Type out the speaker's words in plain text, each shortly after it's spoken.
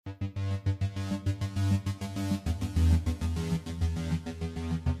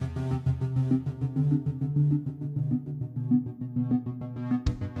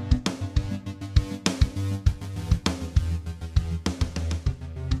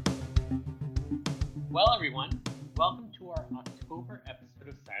Well, everyone, welcome to our October episode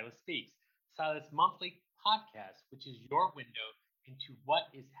of Silas Speaks, Silas' monthly podcast, which is your window into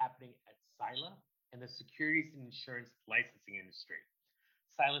what is happening at Sila and the securities and insurance licensing industry.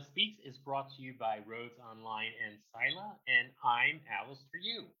 Silas Speaks is brought to you by Rhodes Online and Sila, and I'm Alice for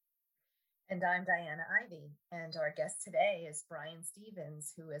you. And I'm Diana Ivy, and our guest today is Bryan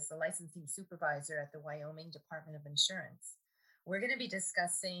Stevens, who is the licensing supervisor at the Wyoming Department of Insurance. We're going to be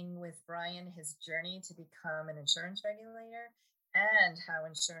discussing with Bryan his journey to become an insurance regulator and how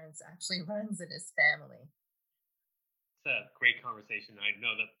insurance actually runs in his family. It's a great conversation. I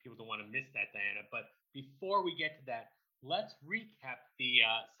know that people don't want to miss that, Diana. But before we get to that, let's recap the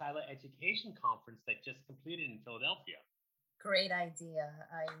Sila Education Conference that just completed in Philadelphia. Great idea.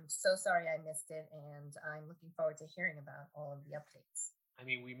 I'm so sorry I missed it, and I'm looking forward to hearing about all of the updates. I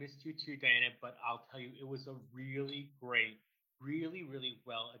mean, we missed you too, Diana, but I'll tell you, it was a really great, really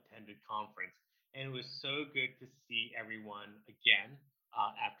well attended conference. And it was so good to see everyone again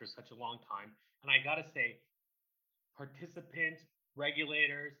after such a long time. And I got to say, participants,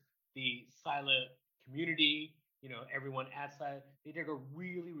 regulators, the Sila community, everyone at Sila, they did a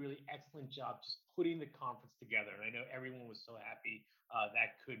really excellent job just putting the conference together. And I know everyone was so happy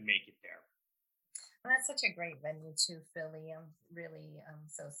that could make it there. Well, that's such a great venue too, Philly. I'm really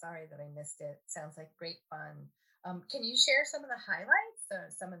so sorry that I missed it. Sounds like great fun. Can you share some of the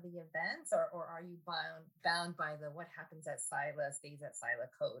highlights, some of the events, or are you bound by the what happens at Sila stays at Sila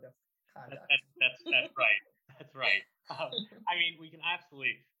code of conduct? That's right. That's right. I mean, we can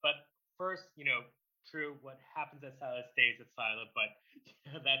absolutely. But first, true, what happens at Sila stays at Sila. But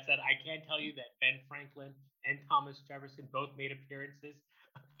that said, I can tell you that Ben Franklin and Thomas Jefferson both made appearances.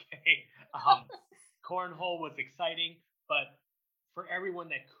 Okay. Cornhole was exciting, but for everyone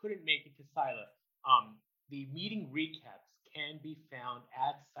that couldn't make it to Sila, the meeting recaps can be found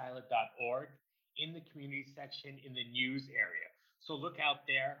at sila.org in the community section in the news area. So look out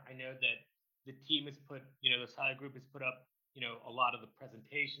there. I know that the team has put, the Sila group has put up, a lot of the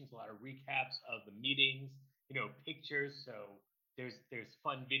presentations, a lot of recaps of the meetings, pictures. So there's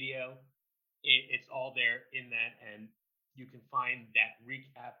fun video. It's all there in that, and you can find that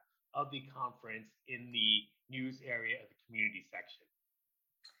recap of the conference in the news area of the community section.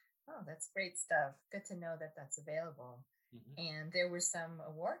 Oh, that's great stuff. Good to know that that's available. Mm-hmm. And there were some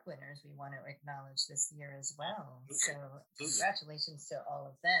award winners we want to acknowledge this year as well. So congratulations to all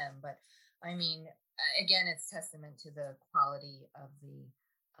of them. But I mean, again, it's testament to the quality of the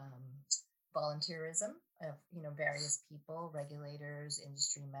volunteerism of, various people, regulators,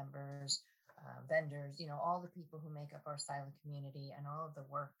 industry members, vendors, all the people who make up our silent community and all of the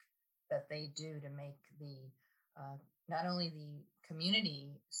work that they do to make the not only the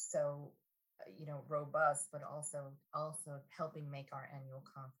community so robust, but also helping make our annual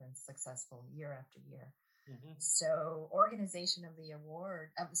conference successful year after year. Mm-hmm. So organization of the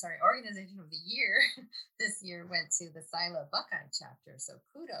year this year went to the Sila Buckeye chapter. So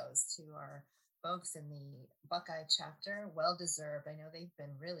kudos to our folks in the Buckeye chapter. Well deserved. I know they've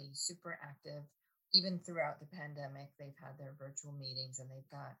been really super active even throughout the pandemic. They've had their virtual meetings and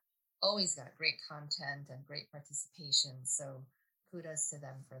they've always got great content and great participation. So kudos to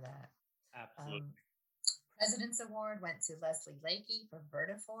them for that. Absolutely. President's Award went to Leslie Lakey for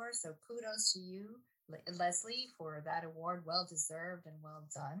Vertifor. So kudos to you, Leslie, for that award. Well deserved and well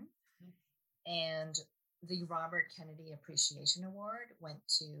done. Mm-hmm. And the Robert Kennedy Appreciation Award went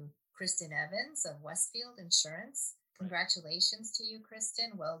to Kristen Evans of Westfield Insurance. Congratulations to you,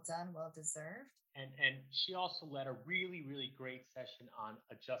 Kristen. Well done, well deserved. And she also led a really great session on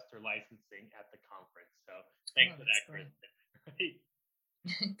adjuster licensing at the conference. So thanks for that, great.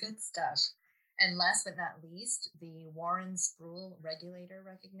 Kristen. Good stuff. And last but not least, the Warren Spruill Regulator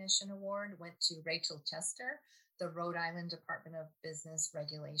Recognition Award went to Rachel Chester, the Rhode Island Department of Business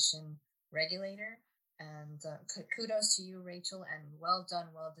Regulation Regulator. And kudos to you, Rachel, and well done,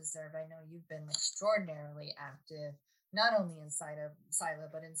 well deserved. I know you've been extraordinarily active, not only in Sila,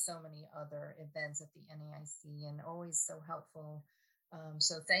 but in so many other events at the NAIC, and always so helpful.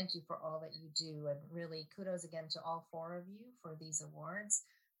 So thank you for all that you do, and really kudos again to all four of you for these awards.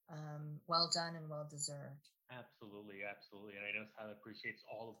 Well done and well deserved. Absolutely. And I know Sila appreciates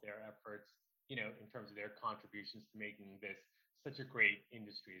all of their efforts, in terms of their contributions to making this such a great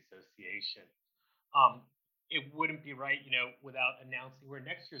industry association. It wouldn't be right, without announcing where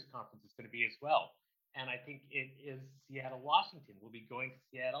next year's conference is going to be as well. And I think it is Seattle, Washington. We'll be going to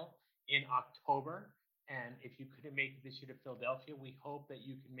Seattle in October. And if you couldn't make it this year to Philadelphia, we hope that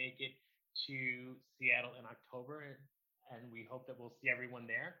you can make it to Seattle in October. And we hope that we'll see everyone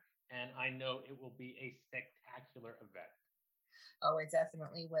there. And I know it will be a spectacular event. Oh, it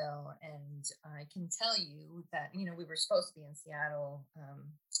definitely will. And I can tell you that, we were supposed to be in Seattle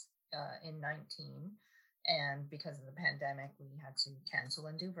in 19. And because of the pandemic, we had to cancel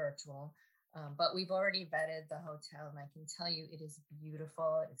and do virtual. But we've already vetted the hotel, and I can tell you it is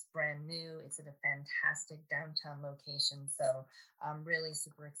beautiful. It's brand new. It's at a fantastic downtown location. So I'm really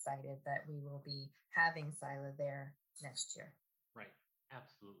super excited that we will be having Sila there next year. Right.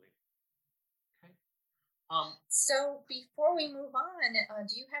 Absolutely. Okay. So before we move on,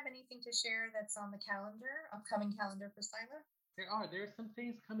 do you have anything to share that's on the calendar, upcoming calendar for Sila? There are some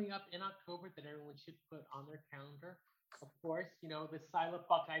things coming up in October that everyone should put on their calendar. Of course, the Silent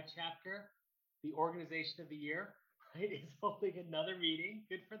Buckeye chapter, the organization of the year, right, is holding another meeting.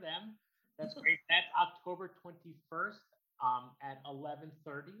 Good for them. That's great. That's October 21st at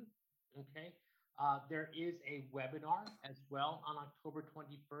 11:30. Okay. There is a webinar as well on October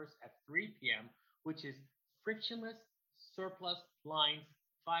 21st at 3 p.m., which is frictionless surplus lines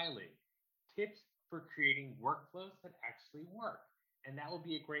filing tips for creating workflows that actually work. And that will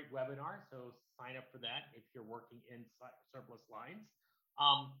be a great webinar. So sign up for that if you're working in surplus lines.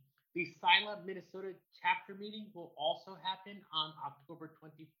 The Sila Minnesota chapter meeting will also happen on October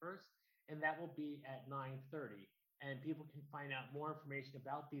 21st, and that will be at 9:30. And people can find out more information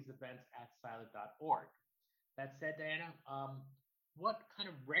about these events at sila.org. That said, Diana, what kind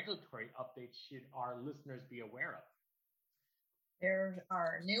of regulatory updates should our listeners be aware of? There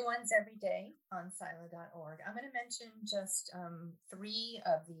are new ones every day on sila.org. I'm going to mention just three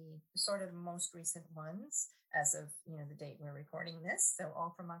of the sort of most recent ones as of the date we're recording this. So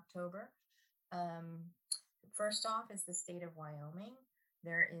all from October. First off is the state of Wyoming.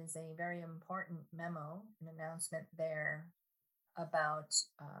 There is a very important memo, an announcement there about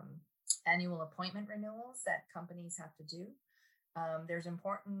annual appointment renewals that companies have to do. There's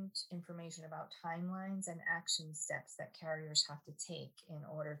important information about timelines and action steps that carriers have to take in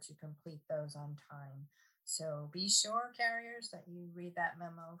order to complete those on time. So be sure, carriers, that you read that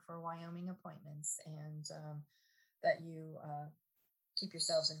memo for Wyoming appointments and that you keep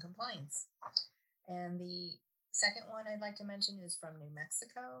yourselves in compliance. And the second one I'd like to mention is from New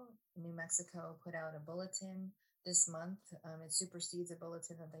Mexico. New Mexico put out a bulletin this month. It supersedes a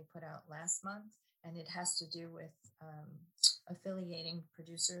bulletin that they put out last month, and it has to do with affiliating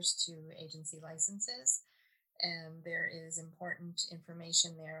producers to agency licenses. And there is important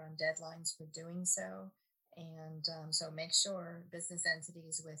information there on deadlines for doing so. And so make sure, business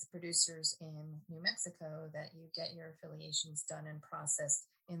entities with producers in New Mexico, that you get your affiliations done and processed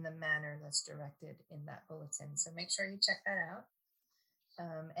in the manner that's directed in that bulletin. So make sure you check that out.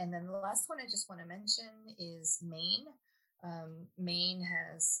 And then the last one I just want to mention is Maine. Maine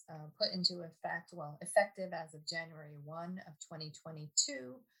has put into effect, effective as of January 1 of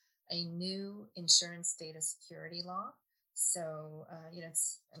 2022, a new insurance data security law. So,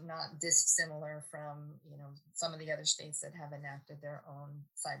 it's not dissimilar from, some of the other states that have enacted their own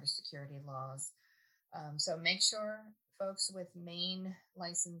cybersecurity laws. So make sure, folks with Maine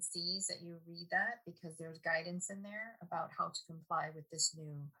licensees, that you read that, because there's guidance in there about how to comply with this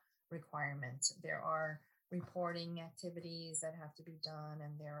new requirement. There are reporting activities that have to be done,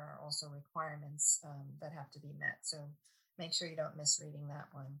 and there are also requirements that have to be met. So make sure you don't miss reading that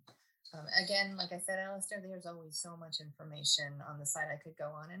one. Again, like I said, Alistair, there's always so much information on the site. I could go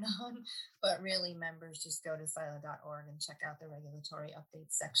on and on, but really, members, just go to sila.org and check out the regulatory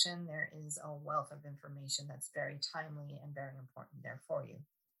updates section. There is a wealth of information that's very timely and very important there for you.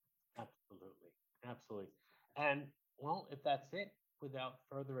 Absolutely. Absolutely. And well, if that's it, without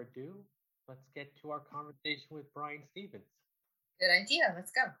further ado, let's get to our conversation with Bryan Stevens. Good idea.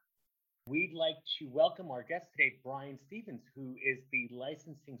 Let's go. We'd like to welcome our guest today, Bryan Stevens, who is the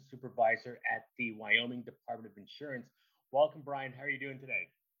licensing supervisor at the Wyoming Department of Insurance. Welcome, Bryan. How are you doing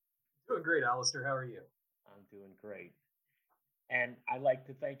today? Doing great, Alistair. How are you? I'm doing great. And I'd like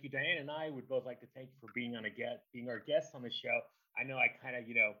to thank you, Diane, and I would both like to thank you for being our guest on the show. I know I kind of,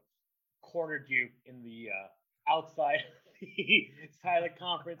 cornered you in the outside of the silent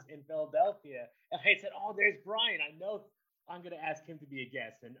conference in Philadelphia, and I said, "Oh, there's Bryan. I know I'm going to ask him to be a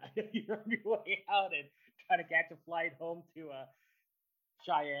guest." And I know you're on your way out and trying to catch a flight home to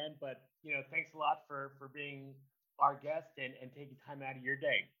Cheyenne. But thanks a lot for being our guest and taking time out of your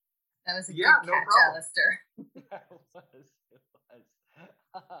day. That was a good catch, problem. Alistair. It was.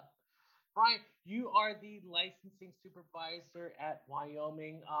 Bryan, you are the licensing supervisor at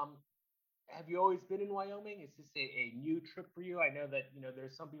Wyoming. Have you always been in Wyoming? Is this a new trip for you? I know that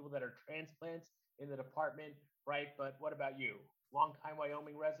there's some people that are transplants in the department, right? But what about you? Long-time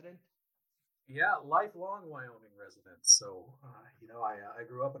Wyoming resident? Yeah, lifelong Wyoming resident. So, I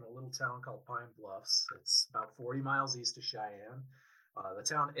grew up in a little town called Pine Bluffs. It's about 40 miles east of Cheyenne. The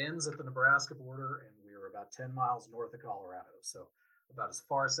town ends at the Nebraska border, and we were about 10 miles north of Colorado. So, about as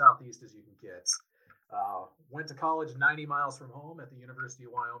far southeast as you can get. Went to college 90 miles from home at the University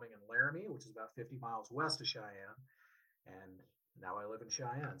of Wyoming in Laramie, which is about 50 miles west of Cheyenne. And now I live in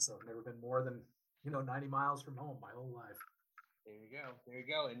Cheyenne. So, I've never been more than, 90 miles from home my whole life. There you go. There you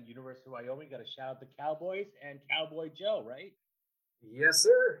go. And University of Wyoming, got to shout out the Cowboys and Cowboy Joe, right? Yes,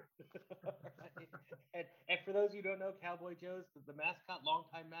 sir. and for those who don't know, Cowboy Joe's the mascot,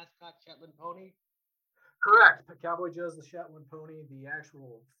 longtime mascot, Shetland pony. Correct. Cowboy Joe's the Shetland pony, the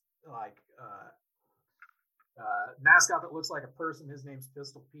actual like mascot that looks like a person. His name's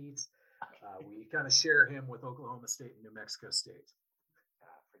Pistol Pete. We kind of share him with Oklahoma State and New Mexico State.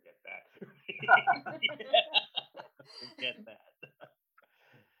 Forget that. Forget that.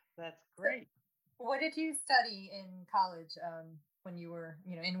 That's great. What did you study in college when you were,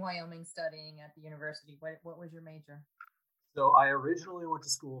 in Wyoming studying at the university? What was your major? So I originally went to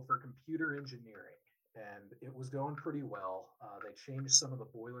school for computer engineering, and it was going pretty well. They changed some of the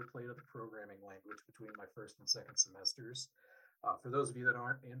boilerplate of the programming language between my first and second semesters. For those of you that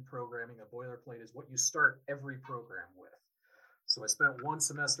aren't in programming, a boilerplate is what you start every program with. So I spent one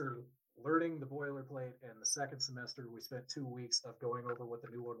semester learning the boilerplate, and the second semester we spent 2 weeks of going over what the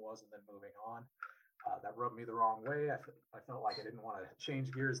new one was and then moving on. That rubbed me the wrong way. I felt like I didn't want to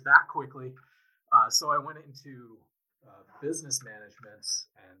change gears that quickly. So I went into business management,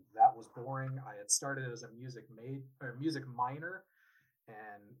 and that was boring. I had started as a music minor,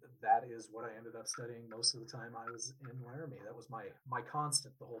 and that is what I ended up studying most of the time I was in Laramie. That was my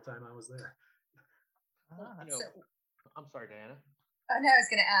constant the whole time I was there. I'm sorry, Diana. No, I was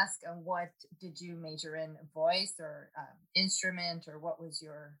going to ask, what did you major in, voice or instrument, or what was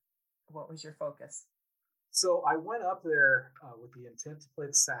your focus? So I went up there with the intent to play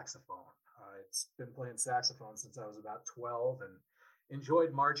the saxophone. I'd been playing saxophone since I was about 12 and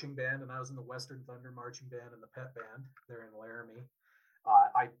enjoyed marching band, and I was in the Western Thunder marching band and the pep band there in Laramie.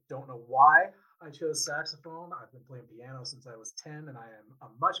 I don't know why I chose saxophone. I've been playing piano since I was 10, and I am a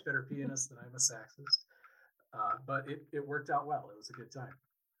much better pianist than I'm a saxist. But it worked out well. It was a good time.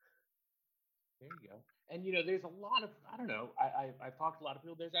 There you go. And there's a lot of, I don't know, I've talked to a lot of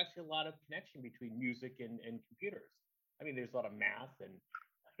people. There's actually a lot of connection between music and computers. I mean, there's a lot of math, and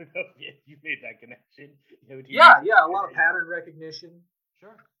I don't know if you made that connection. Yeah, a lot of pattern recognition.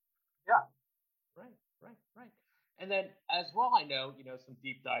 Sure. Yeah. Right. And then as well, I know, some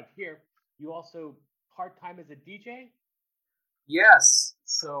deep dive here. You also part-time as a DJ? Yes.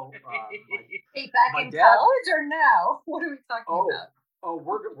 So back in college or now? What are we talking about? Oh,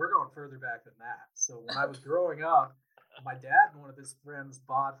 we're going further back than that. So when I was growing up, my dad and one of his friends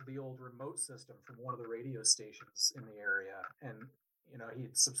bought the old remote system from one of the radio stations in the area, and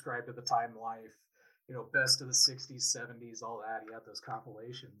he'd subscribed to the Time Life, best of the 60s, 70s, all that. He had those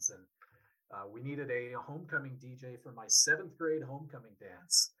compilations, and we needed a homecoming DJ for my 7th grade homecoming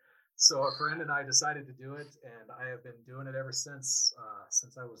dance. So a friend and I decided to do it, and I have been doing it ever since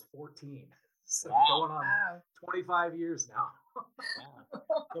I was 14. So going on 25 years now.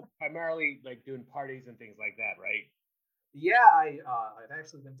 Wow. So primarily like doing parties and things like that, right? Yeah, I've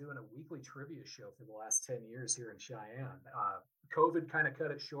actually been doing a weekly trivia show for the last 10 years here in Cheyenne. COVID kind of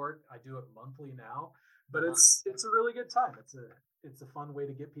cut it short. I do it monthly now, but it's a really good time. It's a fun way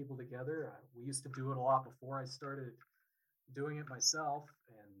to get people together. We used to do it a lot before I started doing it myself,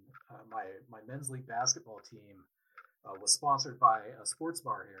 and my men's league basketball team was sponsored by a sports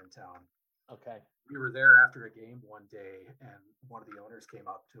bar here in town. Okay. We were there after a game one day, and one of the owners came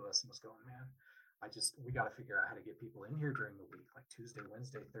up to us and was going, "Man, we got to figure out how to get people in here during the week, like Tuesday,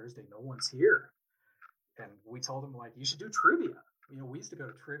 Wednesday, Thursday. No one's here." And we told him, like, you should do trivia. We used to go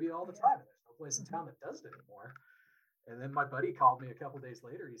to trivia all the time. There's no place in town that does it anymore. And then my buddy called me a couple of days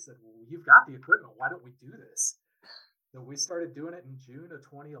later. He said, "Well, you've got the equipment. Why don't we do this?" So we started doing it in June of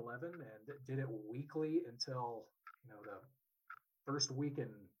 2011 and did it weekly until the first week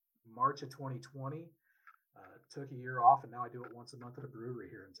in March of 2020. Took a year off, and now I do it once a month at a brewery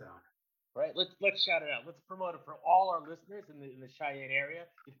here in town. Right. Let's shout it out. Let's promote it for all our listeners in the Cheyenne area.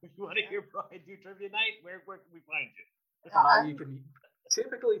 If you want to hear Bryan do trivia night, where can we find you? You can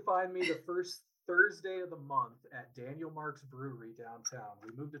typically find me the first Thursday of the month at Daniel Mark's Brewery downtown.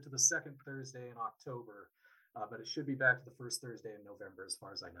 We moved it to the second Thursday in October, but it should be back to the first Thursday in November, as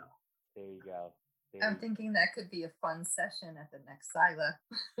far as I know. There you go. I'm thinking that could be a fun session at the next Sila.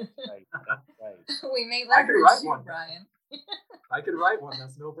 Right. We may leverage you, Bryan. I could write one.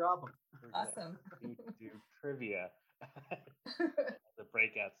 That's no problem. Awesome. Do trivia. The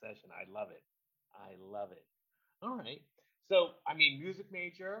breakout session. I love it. I love it. All right. So, I mean, music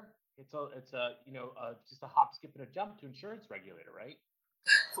major. It's a just a hop, skip, and a jump to insurance regulator, right?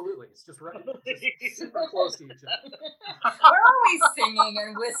 Absolutely, it's just right, just super close to each other. We're always singing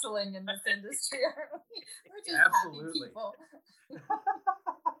and whistling in this industry, aren't we? We're just Absolutely. happy people.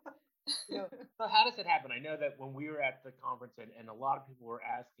 So how does it happen? I know that when we were at the conference and a lot of people were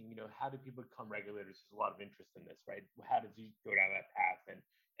asking, how do people become regulators? There's a lot of interest in this, right? How did you go down that path?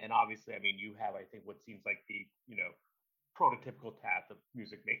 And obviously, I mean, you have, I think, what seems like the, prototypical path of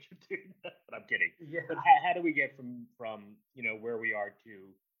music major too. But I'm kidding. Yeah. But how do we get from where we are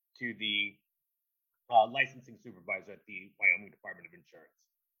to the licensing supervisor at the Wyoming Department of Insurance?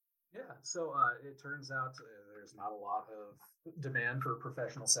 Yeah, so it turns out there's not a lot of demand for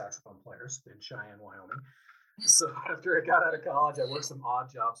professional saxophone players in Cheyenne, Wyoming. So after I got out of college, I worked some odd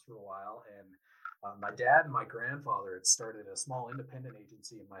jobs for a while, and my dad and my grandfather had started a small independent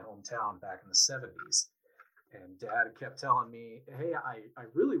agency in my hometown back in the 70s. And Dad kept telling me, "Hey, I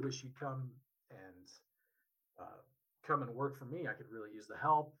really wish you'd and come and work for me. I could really use the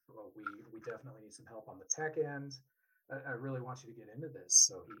help. We definitely need some help on the tech end. I really want you to get into this."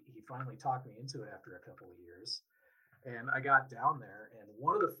 So he finally talked me into it after a couple of years. And I got down there, and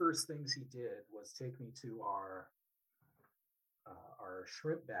one of the first things he did was take me to our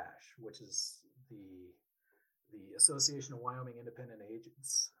shrimp bash, which is the Association of Wyoming Independent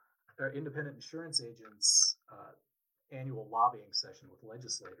Insurance Agents annual lobbying session with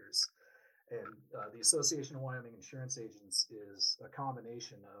legislators. And the Association of Wyoming Insurance Agents is a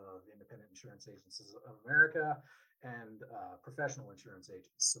combination of Independent Insurance Agents of America and professional insurance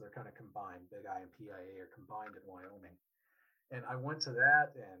agents. So they're kind of combined. Big I and PIA are combined in Wyoming. And I went to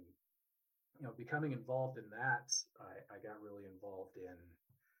that, and becoming involved in that, I got really involved in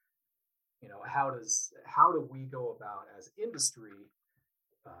how do we go about as industry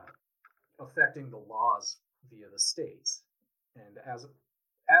affecting the laws via the states. And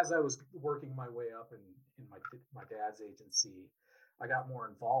as I was working my way up in my dad's agency, I got more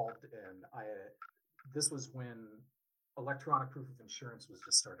involved, and this was when electronic proof of insurance was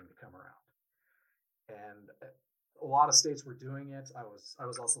just starting to come around, and a lot of states were doing it. I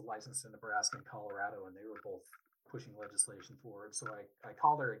was also licensed in Nebraska and Colorado, and they were both pushing legislation forward. So I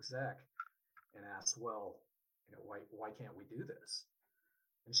called our exec and asked, well, why can't we do this?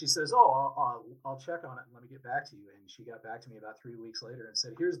 And she says, "Oh, I'll check on it and let me get back to you." And she got back to me about 3 weeks later and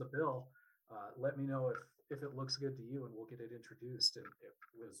said, "Here's the bill. Let me know if it looks good to you, and we'll get it introduced." And it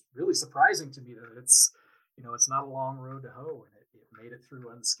was really surprising to me that it's not a long road to hoe, and it made it through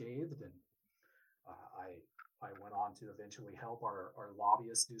unscathed. And I went on to eventually help our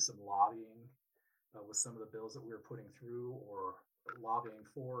lobbyists do some lobbying with some of the bills that we were putting through, or lobbying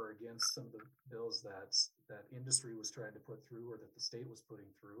for or against some of the bills that industry was trying to put through or that the state was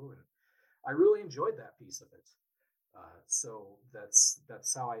putting through. And I really enjoyed that piece of it. So that's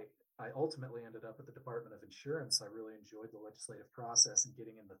how I ultimately ended up at the Department of Insurance. I really enjoyed the legislative process and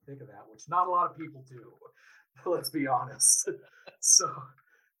getting in the thick of that, which not a lot of people do. Let's be honest. So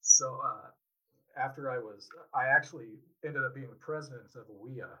after I actually ended up being the president of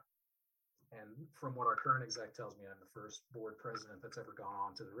WIA. And from what our current exec tells me, I'm the first board president that's ever gone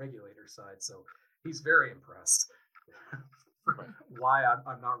on to the regulator side. So he's very impressed. Why,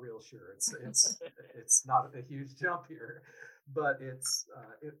 I'm not real sure. It's not a huge jump here, but it's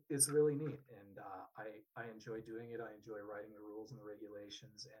really neat, and I enjoy doing it. I enjoy writing the rules and the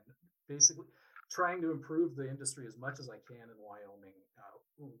regulations, and basically trying to improve the industry as much as I can in Wyoming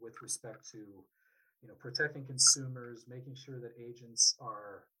with respect to protecting consumers, making sure that agents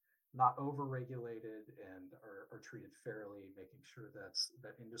are not over-regulated and are treated fairly, making sure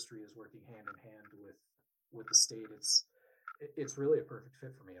that industry is working hand in hand with the state. It's really a perfect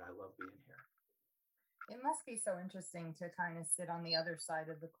fit for me, and I love being here. It must be so interesting to kind of sit on the other side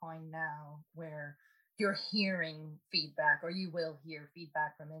of the coin now, where you're hearing feedback, or you will hear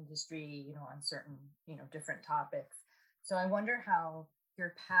feedback from industry, on certain, different topics. So I wonder how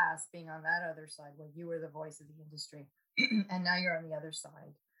your past, being on that other side, where you were the voice of the industry, and now you're on the other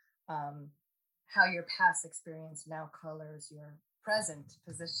side, how your past experience now colors your present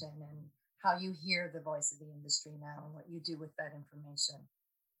position, and how you hear the voice of the industry now and what you do with that information.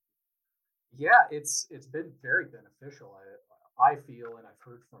 Yeah, it's been very beneficial. I feel, and I've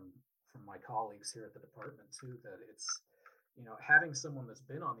heard from my colleagues here at the department too, that it's having someone that's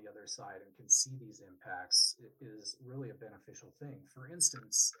been on the other side and can see these impacts is really a beneficial thing. For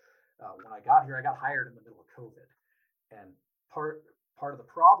instance, when I got here, I got hired in the middle of COVID, and part of the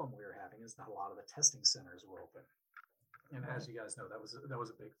problem we were having is not a lot of the testing centers were open. And as you guys know, that was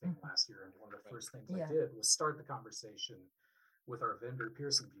a big thing last year. And one of the first things I did was start the conversation with our vendor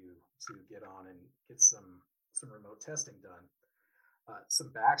Pearson View to get on and get some remote testing done.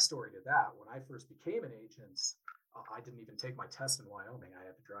 Some backstory to that: when I first became an agent, I didn't even take my test in Wyoming. I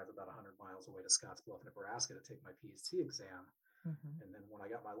had to drive about 100 miles away to Scottsbluff, Nebraska, to take my PST exam. Mm-hmm. And then when I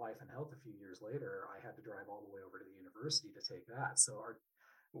got my life and health a few years later, I had to drive all the way over to the university to take that. So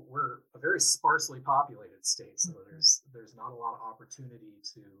we're a very sparsely populated state, so Mm-hmm. there's not a lot of opportunity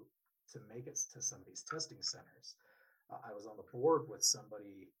to make it to some of these testing centers. I was on the board with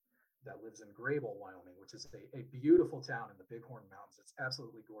somebody that lives in Grable, Wyoming, which is a beautiful town in the Bighorn Mountains. It's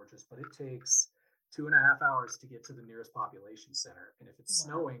absolutely gorgeous, but it takes 2.5 hours to get to the nearest population center. And if it's Wow.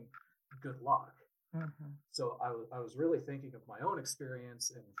 snowing, good luck. Mm-hmm. So I was really thinking of my own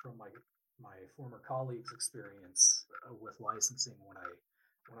experience and from my former colleagues' experience with licensing when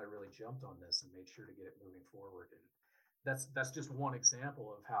I really jumped on this and made sure to get it moving forward. And that's just one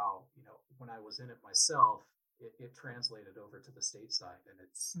example of how, when I was in it myself, it translated over to the state side, and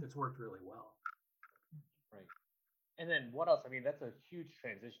it's worked really well. Right. And then what else? I mean, that's a huge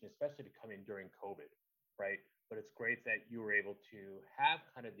transition, especially to come in during COVID, right? But it's great that you were able to have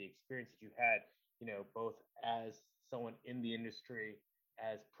kind of the experience that you had, both as someone in the industry,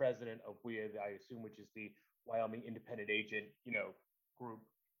 as president of WIA, I assume, which is the Wyoming Independent Agent, group,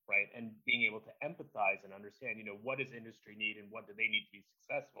 right? And being able to empathize and understand, what does industry need and what do they need to be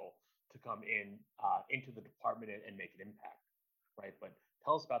successful to come in into the department and make an impact, right? But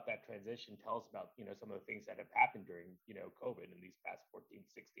tell us about that transition. Tell us about, some of the things that have happened during, COVID in these past 14,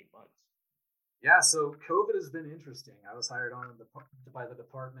 16 months. Yeah, so COVID has been interesting. I was hired on by the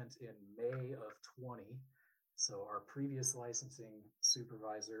department in May of 20. So our previous licensing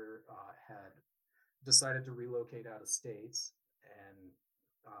supervisor had decided to relocate out of states, and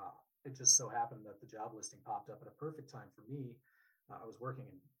it just so happened that the job listing popped up at a perfect time for me. I was working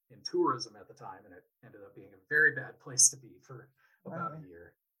in tourism at the time, and it ended up being a very bad place to be for about a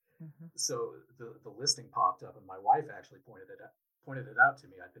year. Mm-hmm. So the listing popped up, and my wife actually pointed it out to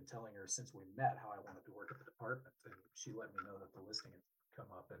me. I'd been telling her since we met how I wanted to work at the department, and she let me know that the listing had come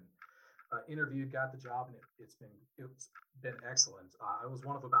up, and interviewed, got the job, and it's been excellent. I was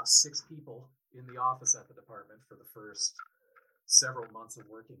one of about 6 people in the office at the department for the first several months of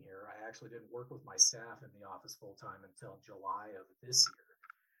working here. I actually didn't work with my staff in the office full time until July of this year.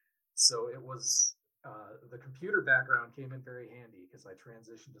 So it was the computer background came in very handy because I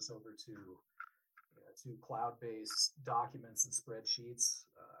transitioned us over to cloud-based documents and spreadsheets.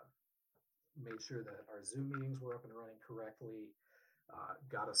 Made sure that our Zoom meetings were up and running correctly.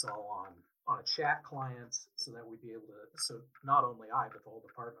 Got us all on a chat client so that we'd be able to. So not only I, but the whole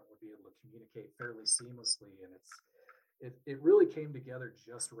department would be able to communicate fairly seamlessly, and it really came together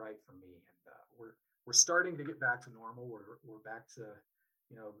just right for me. And we're starting to get back to normal. We're back to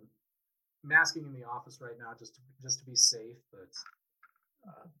you know masking in the office right now just to be safe,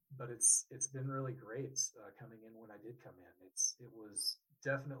 but it's been really great coming in when I did come in. It was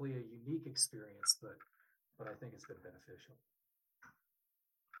definitely a unique experience, but I think it's been beneficial.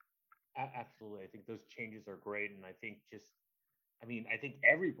 Absolutely. I think those changes are great. And I think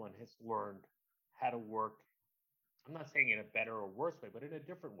everyone has learned how to work. I'm not saying in a better or worse way, but in a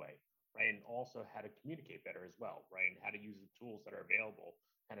different way, right? And also how to communicate better as well, right? And how to use the tools that are available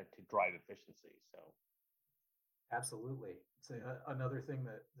kind of to drive efficiency. So, Absolutely. So another thing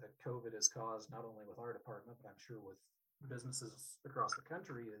that COVID has caused, not only with our department, but I'm sure with businesses across the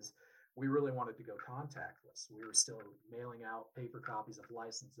country, is we really wanted to go contactless. We were still mailing out paper copies of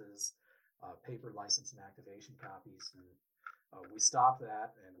licenses, paper license and activation copies, and we stopped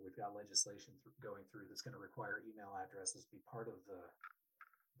that. And we've got legislation going through that's going to require email addresses be part of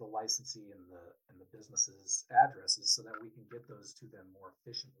the licensee and the business's addresses, so that we can get those to them more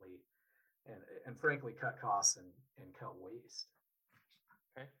efficiently and frankly cut costs and cut waste.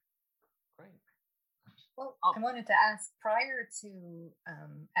 okay, great. Well, Oh, I wanted to ask, prior to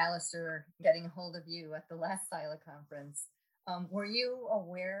Alistair getting a hold of you at the last SILA conference, were you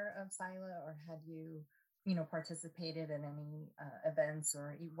aware of SILA, or had you, participated in any events,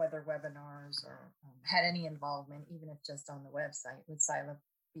 or whether webinars, or had any involvement, even if just on the website, with SILA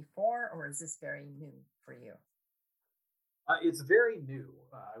before, or is this very new for you? It's very new.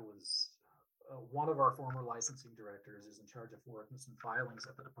 I was one of our former licensing directors is in charge of workings and filings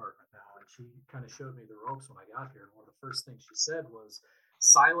at the department now, and she kind of showed me the ropes when I got here. And one of the first things she said was,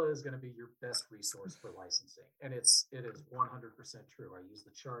 "SILA is going to be your best resource for licensing," and it is 100% true. I use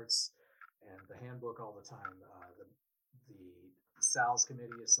the charts and the handbook all the time. The SALS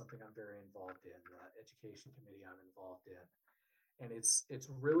committee is something I'm very involved in. The education committee I'm involved in, and it's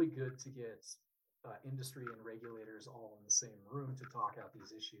really good to get industry and regulators all in the same room to talk out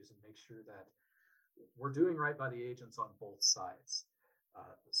these issues and make sure that we're doing right by the agents on both sides.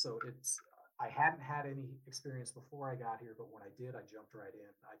 So I hadn't had any experience before I got here, but when I did, I jumped right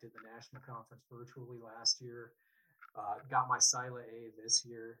in. I did the national conference virtually last year. Got my SILA A this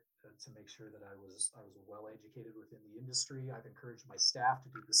year to make sure that I was well educated within the industry. I've encouraged my staff to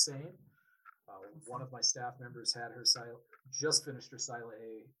do the same. One of my staff members had her SILA, just finished her SILA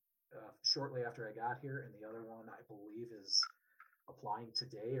A shortly after I got here, and the other one I believe is applying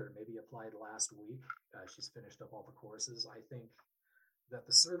today or maybe applied last week. She's finished up all the courses. I think that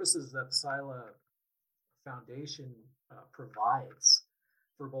the services that the SILA Foundation provides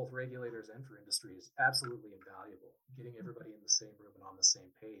for both regulators and for industry is absolutely invaluable, getting everybody in the same room and on the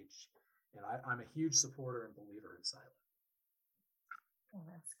same page. And I'm a huge supporter and believer in SILA. Oh,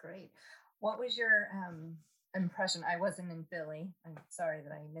 that's great. What was your impression? I wasn't in Philly. I'm sorry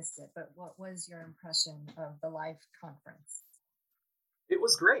that I missed it, but what was your impression of the live conference? It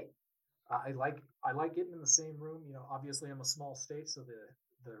was great. I like getting in the same room. You know, obviously I'm a small state, so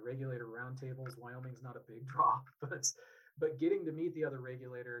the regulator roundtables, Wyoming's not a big draw, but getting to meet the other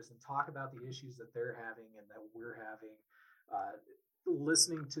regulators and talk about the issues that they're having and that we're having,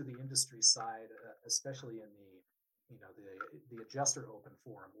 listening to the industry side, especially in the adjuster open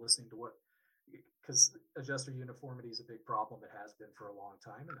forum, listening to what, because adjuster uniformity is a big problem. It has been for a long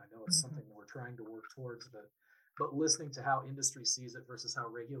time, and I know it's something that we're trying to work towards, but listening to how industry sees it versus how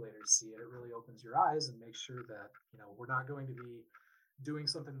regulators see it, it really opens your eyes and makes sure that, we're not going to be doing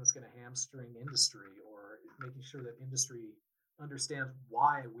something that's going to hamstring industry, or making sure that industry understands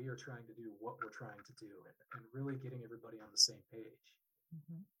why we are trying to do what we're trying to do, and really getting everybody on the same page.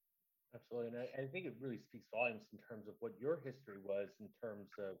 Mm-hmm. Absolutely. And I think it really speaks volumes in terms of what your history was in terms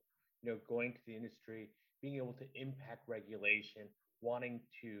of, going to the industry, being able to impact regulation, wanting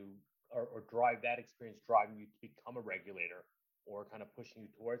to, or drive that experience, driving you to become a regulator or kind of pushing you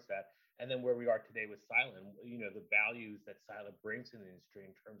towards that. And then where we are today with Silent, the values that Silent brings to the industry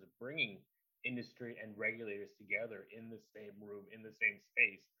in terms of bringing industry and regulators together in the same room, in the same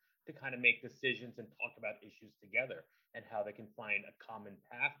space to kind of make decisions and talk about issues together and how they can find a common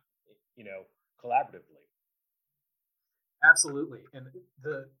path, collaboratively. Absolutely. And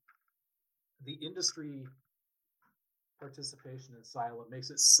the industry participation in SILA makes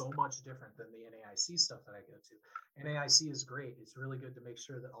it so much different than the NAIC stuff that I go to. NAIC is great. It's really good to make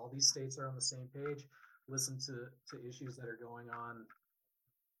sure that all these states are on the same page, listen to issues that are going on,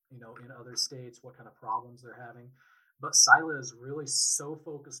 in other states, what kind of problems they're having. But SILA is really so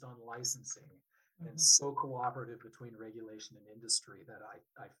focused on licensing and so cooperative between regulation and industry that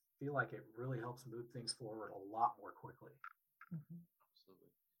I feel like it really helps move things forward a lot more quickly.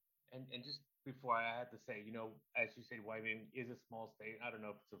 Absolutely. And just before, I had to say, as you said, Wyoming is a small state. I don't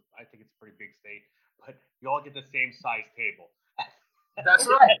know if I think it's a pretty big state, but you all get the same size table. That's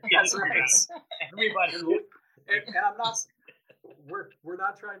right. That's right. Everybody. And I'm not. We're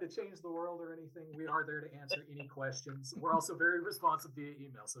not trying to change the world or anything. We are there to answer any questions. We're also very responsive via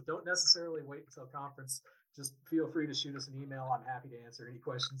email, so don't necessarily wait until conference. Just feel free to shoot us an email. I'm happy to answer any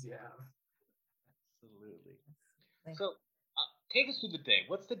questions you have. Absolutely. So, take us through the day.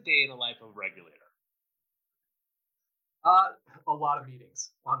 What's the day in the life of a regulator? A lot of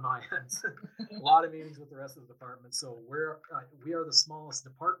meetings on my end. A lot of meetings with the rest of the department. So we are the smallest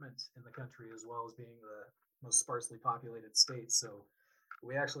department in the country, as well as being the most sparsely populated state. So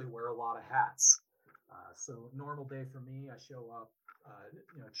we actually wear a lot of hats. So normal day for me, I show up,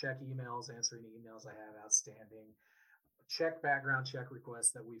 check emails, answer any emails I have outstanding, check background check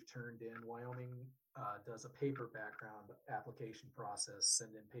requests that we've turned in. Wyoming does a paper background application process,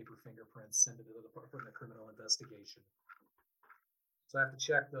 send in paper fingerprints, send it to the Department of Criminal Investigation. So I have to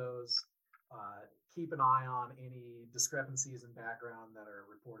check those, keep an eye on any discrepancies in background that are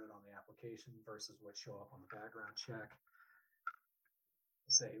reported on the application versus what show up on the background check.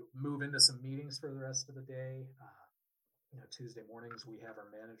 Move into some meetings for the rest of the day. Tuesday mornings we have our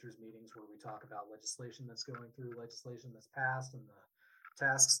managers meetings where we talk about legislation that's going through, legislation that's passed, and the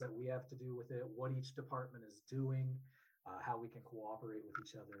tasks that we have to do with it, what each department is doing, how we can cooperate with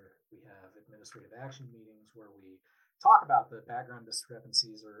each other. We have administrative action meetings where we talk about the background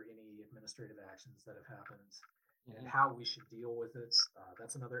discrepancies or any administrative actions that have happened and how we should deal with it.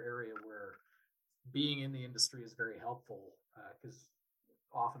 That's another area where being in the industry is very helpful, because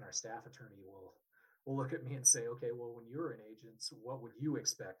often our staff attorney will look at me and say, okay, well, when you were an agent, what would you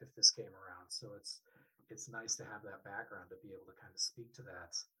expect if this came around? So it's nice to have that background to be able to kind of speak to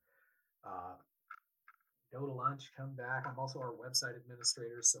that. Go to lunch, come back. I'm also our website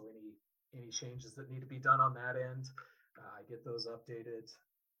administrator, so any changes that need to be done on that end, I get those updated.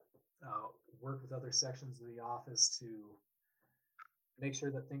 Work with other sections of the office to make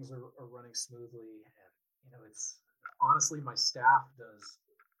sure that things are running smoothly. And it's honestly my staff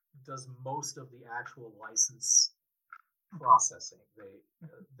does most of the actual license processing.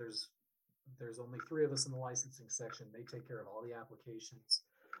 There's only three of us in the licensing section. They take care of all the applications.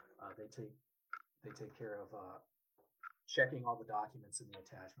 They take care of checking all the documents in the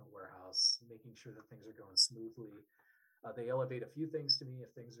attachment warehouse, making sure that things are going smoothly. They elevate a few things to me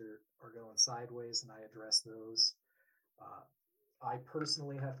if things are going sideways, and I address those. I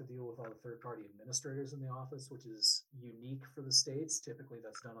personally have to deal with all the third-party administrators in the office, which is unique for the states. Typically,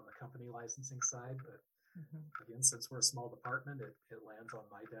 that's done on the company licensing side, but again, since we're a small department, it lands on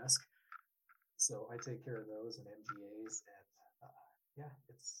my desk. So I take care of those and MGAs, and yeah,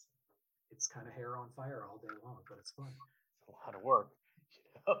 it's kind of hair on fire all day long, but it's fun. It's a lot of work.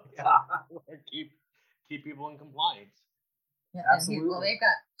 Yeah. Keep people in compliance. Yeah, absolutely. Well, they've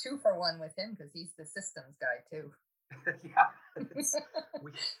got 2 for 1 with him because he's the systems guy too. Yeah,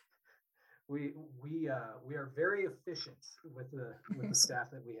 we are very efficient with the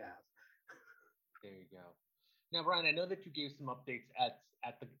staff that we have. There you go. Now, Bryan, I know that you gave some updates at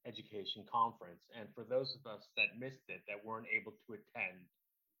the education conference, and for those of us that missed it, that weren't able to attend,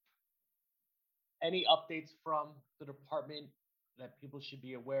 any updates from the department that people should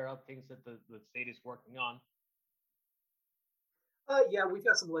be aware of, things that the state is working on? Yeah, we've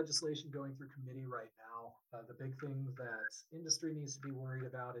got some legislation going through committee right now. The big thing that industry needs to be worried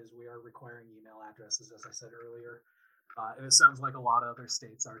about is we are requiring email addresses, as I said earlier. And it sounds like a lot of other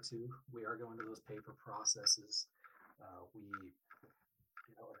states are too. We are going to those paper processes. We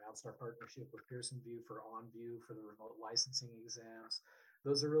announced our partnership with Pearson VUE for OnView for the remote licensing exams.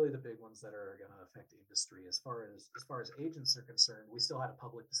 Those are really the big ones that are going to affect industry. As far as agents are concerned, we still had a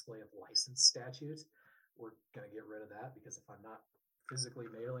public display of license statute. We're going to get rid of that because if I'm not physically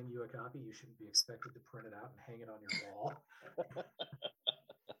mailing you a copy, you shouldn't be expected to print it out and hang it on your wall.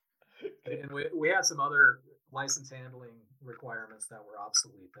 And we had some other license handling requirements that were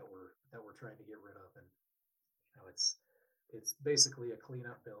obsolete that we're trying to get rid of, and it's basically a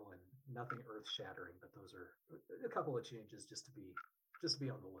cleanup bill and nothing earth shattering, but those are a couple of changes just to be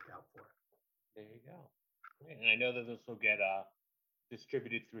on the lookout for. There you go. Great. And I know that this will get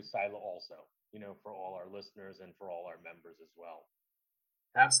distributed through Sila also, for all our listeners and for all our members as well.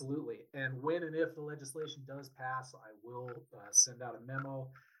 Absolutely. And when and if the legislation does pass, I will send out a memo.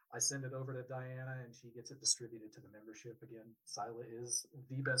 I send it over to Diana and she gets it distributed to the membership. Again, Sila is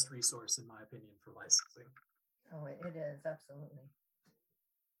the best resource, in my opinion, for licensing. Oh, it is. Absolutely.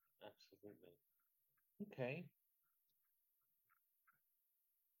 Absolutely. Okay.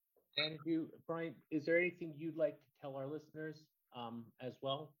 And Bryan, is there anything you'd like to tell our listeners as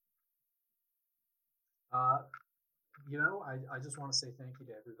well? I just want to say thank you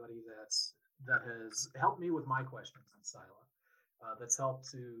to everybody that has helped me with my questions in Sila. That's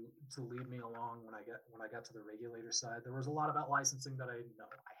helped to lead me along when I got to the regulator side. There was a lot about licensing that I didn't know.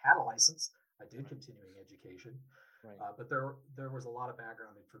 I had a license. I did continuing education, right. But there was a lot of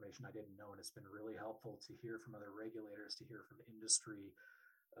background information I didn't know, and it's been really helpful to hear from other regulators, to hear from industry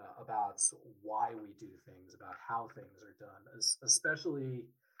about why we do things, about how things are done. Especially,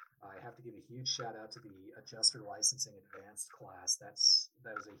 I have to give a huge shout out to the Adjuster Licensing Advanced class. That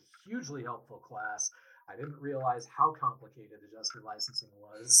is a hugely helpful class. I didn't realize how complicated adjuster licensing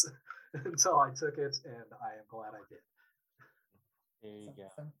was until I took it, and I am glad I did. There you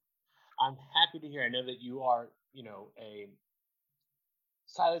go. I'm happy to hear. I know that you are,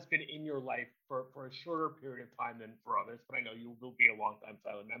 Sila's been in your life for a shorter period of time than for others, but I know you will be a long-time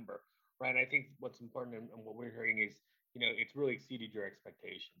Sila member, right? And I think what's important and what we're hearing is, it's really exceeded your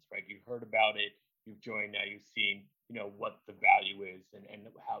expectations, right? You've heard about it, you've joined, now you've seen, what the value is and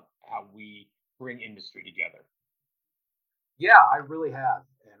how we bring industry together. Yeah, I really have.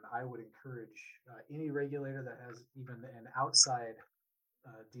 And I would encourage any regulator that has even an outside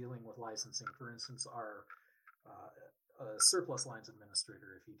dealing with licensing, for instance, our surplus lines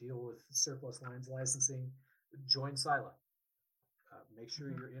administrator. If you deal with surplus lines licensing, join Sila. Make sure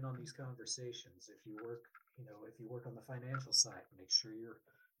you're in on these conversations. If you work on the financial side, make sure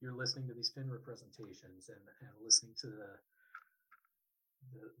you're listening to these FINRA presentations and listening to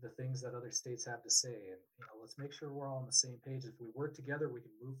the things that other states have to say. And let's make sure we're all on the same page. If we work together, we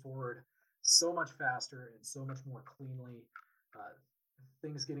can move forward so much faster and so much more cleanly.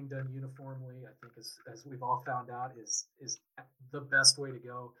 Things getting done uniformly, I think, as we've all found out, is the best way to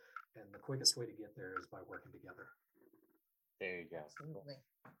go, and the quickest way to get there is by working together. There you go. Absolutely.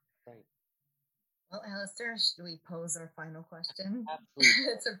 Right. Well, Alistair, should we pose our final question?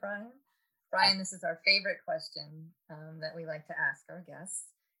 Absolutely. to Bryan? Bryan, this is our favorite question that we like to ask our guests,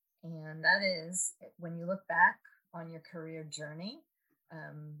 and that is, when you look back on your career journey,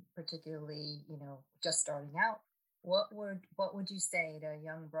 particularly, just starting out, what would you say to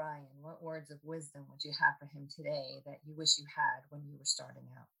young Bryan? What words of wisdom would you have for him today that you wish you had when you were starting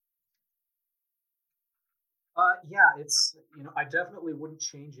out? Yeah, I definitely wouldn't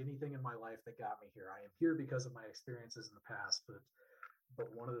change anything in my life that got me here. I am here because of my experiences in the past, but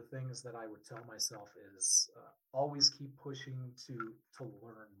one of the things that I would tell myself is always keep pushing to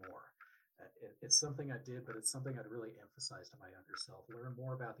learn more. It's something I did, but it's something I'd really emphasize to my younger self. Learn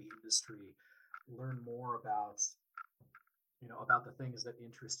more about the industry, learn more about the things that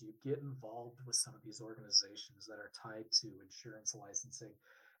interest you. Get involved with some of these organizations that are tied to insurance licensing,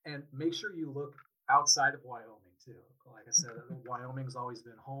 and make sure you look outside of Wyoming too. Like I said, Wyoming's always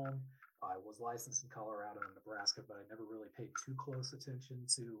been home. I was licensed in Colorado and Nebraska, but I never really paid too close attention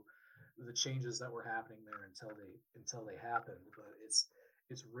to the changes that were happening there until they happened. But it's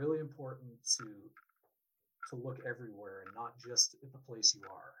really important to look everywhere and not just at the place you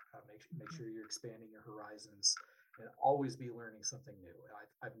are. Make sure you're expanding your horizons and always be learning something new.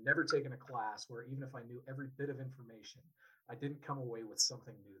 I've never taken a class where even if I knew every bit of information, I didn't come away with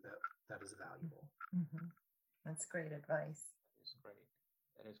something new that is valuable. Mm-hmm. That's great advice.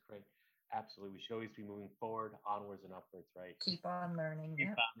 That is great. Absolutely. We should always be moving forward, onwards and upwards, right? Keep on learning. Keep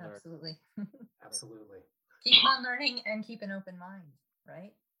on learning. Absolutely. Absolutely. Keep on learning and keep an open mind,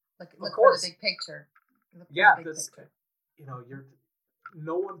 right? Look of for course. the big picture. Yeah, because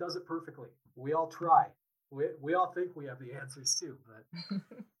no one does it perfectly. We all try. We all think we have the answers too, but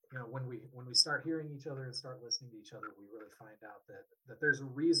when we start hearing each other and start listening to each other, we really find out that there's a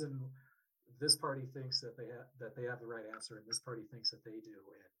reason this party thinks that they have the right answer and this party thinks that they do,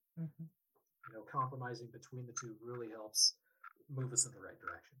 and compromising between the two really helps move us in the right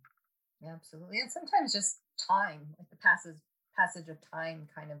direction. Absolutely. And sometimes just time, like the passage of time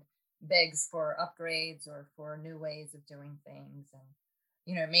kind of begs for upgrades or for new ways of doing things. And,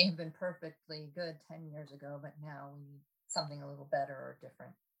 it may have been perfectly good 10 years ago, but now we need something a little better or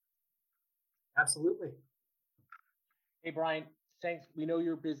different. Absolutely. Hey, Bryan, thanks. We know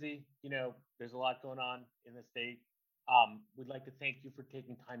you're busy. There's a lot going on in the state. We'd like to thank you for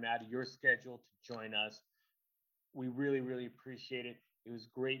taking time out of your schedule to join us. We really, really appreciate it. It was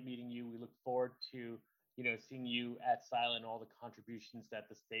great meeting you. We look forward to, seeing you at SILA and all the contributions that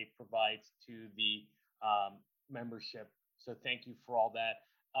the state provides to the membership. So thank you for all that.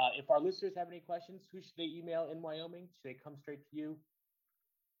 If our listeners have any questions, who should they email in Wyoming? Should they come straight to you?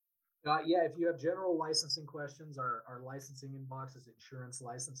 Yeah, if you have general licensing questions, our licensing inbox is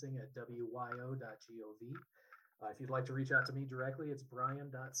insurancelicensing@wyo.gov. If you'd like to reach out to me directly, it's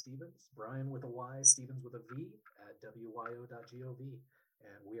Bryan.Stevens, Bryan with a Y, Stevens with a V, @wyo.gov.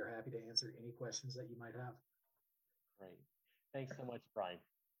 And we are happy to answer any questions that you might have. Great. Thanks so much, Bryan.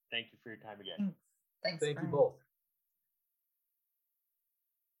 Thank you for your time again. Thanks, Thank Bryan. you both.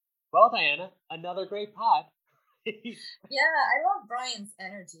 Well, Diana, another great pod. Yeah, I love Bryan's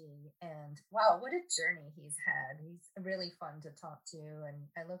energy, and wow, what a journey he's had. He's really fun to talk to, and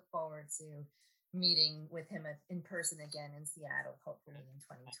I look forward to meeting with him in person again in Seattle, hopefully in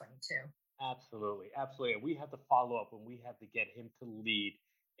 2022. Absolutely. We have to follow up and we have to get him to lead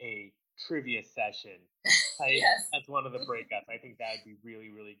a trivia session. Yes. That's one of the breakups. I think that would be really,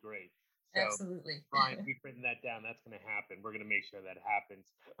 really great. So, absolutely. Bryan, we've written that down. That's going to happen. We're going to make sure that happens.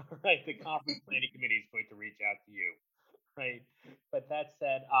 All right. The conference planning committee is going to reach out to you. Right. But that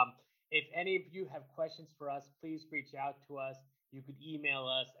said, if any of you have questions for us, please reach out to us. You could email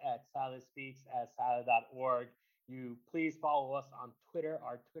us at silaspeaks@sila.org. You please follow us on Twitter.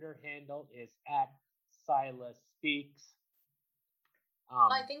 Our Twitter handle is @silaspeaks.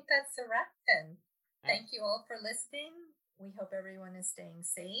 I think that's a wrap then. Thank you all for listening. We hope everyone is staying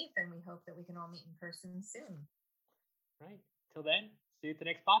safe, and we hope that we can all meet in person soon. Right. Till then, see you at the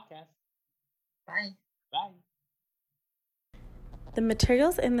next podcast. Bye. Bye. The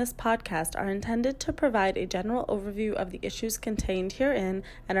materials in this podcast are intended to provide a general overview of the issues contained herein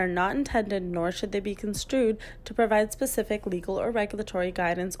and are not intended, nor should they be construed, to provide specific legal or regulatory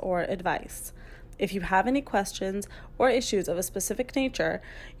guidance or advice. If you have any questions or issues of a specific nature,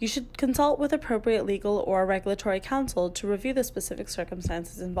 you should consult with appropriate legal or regulatory counsel to review the specific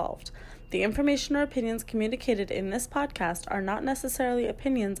circumstances involved. The information or opinions communicated in this podcast are not necessarily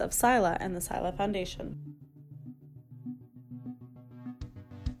opinions of SILA and the SILA Foundation.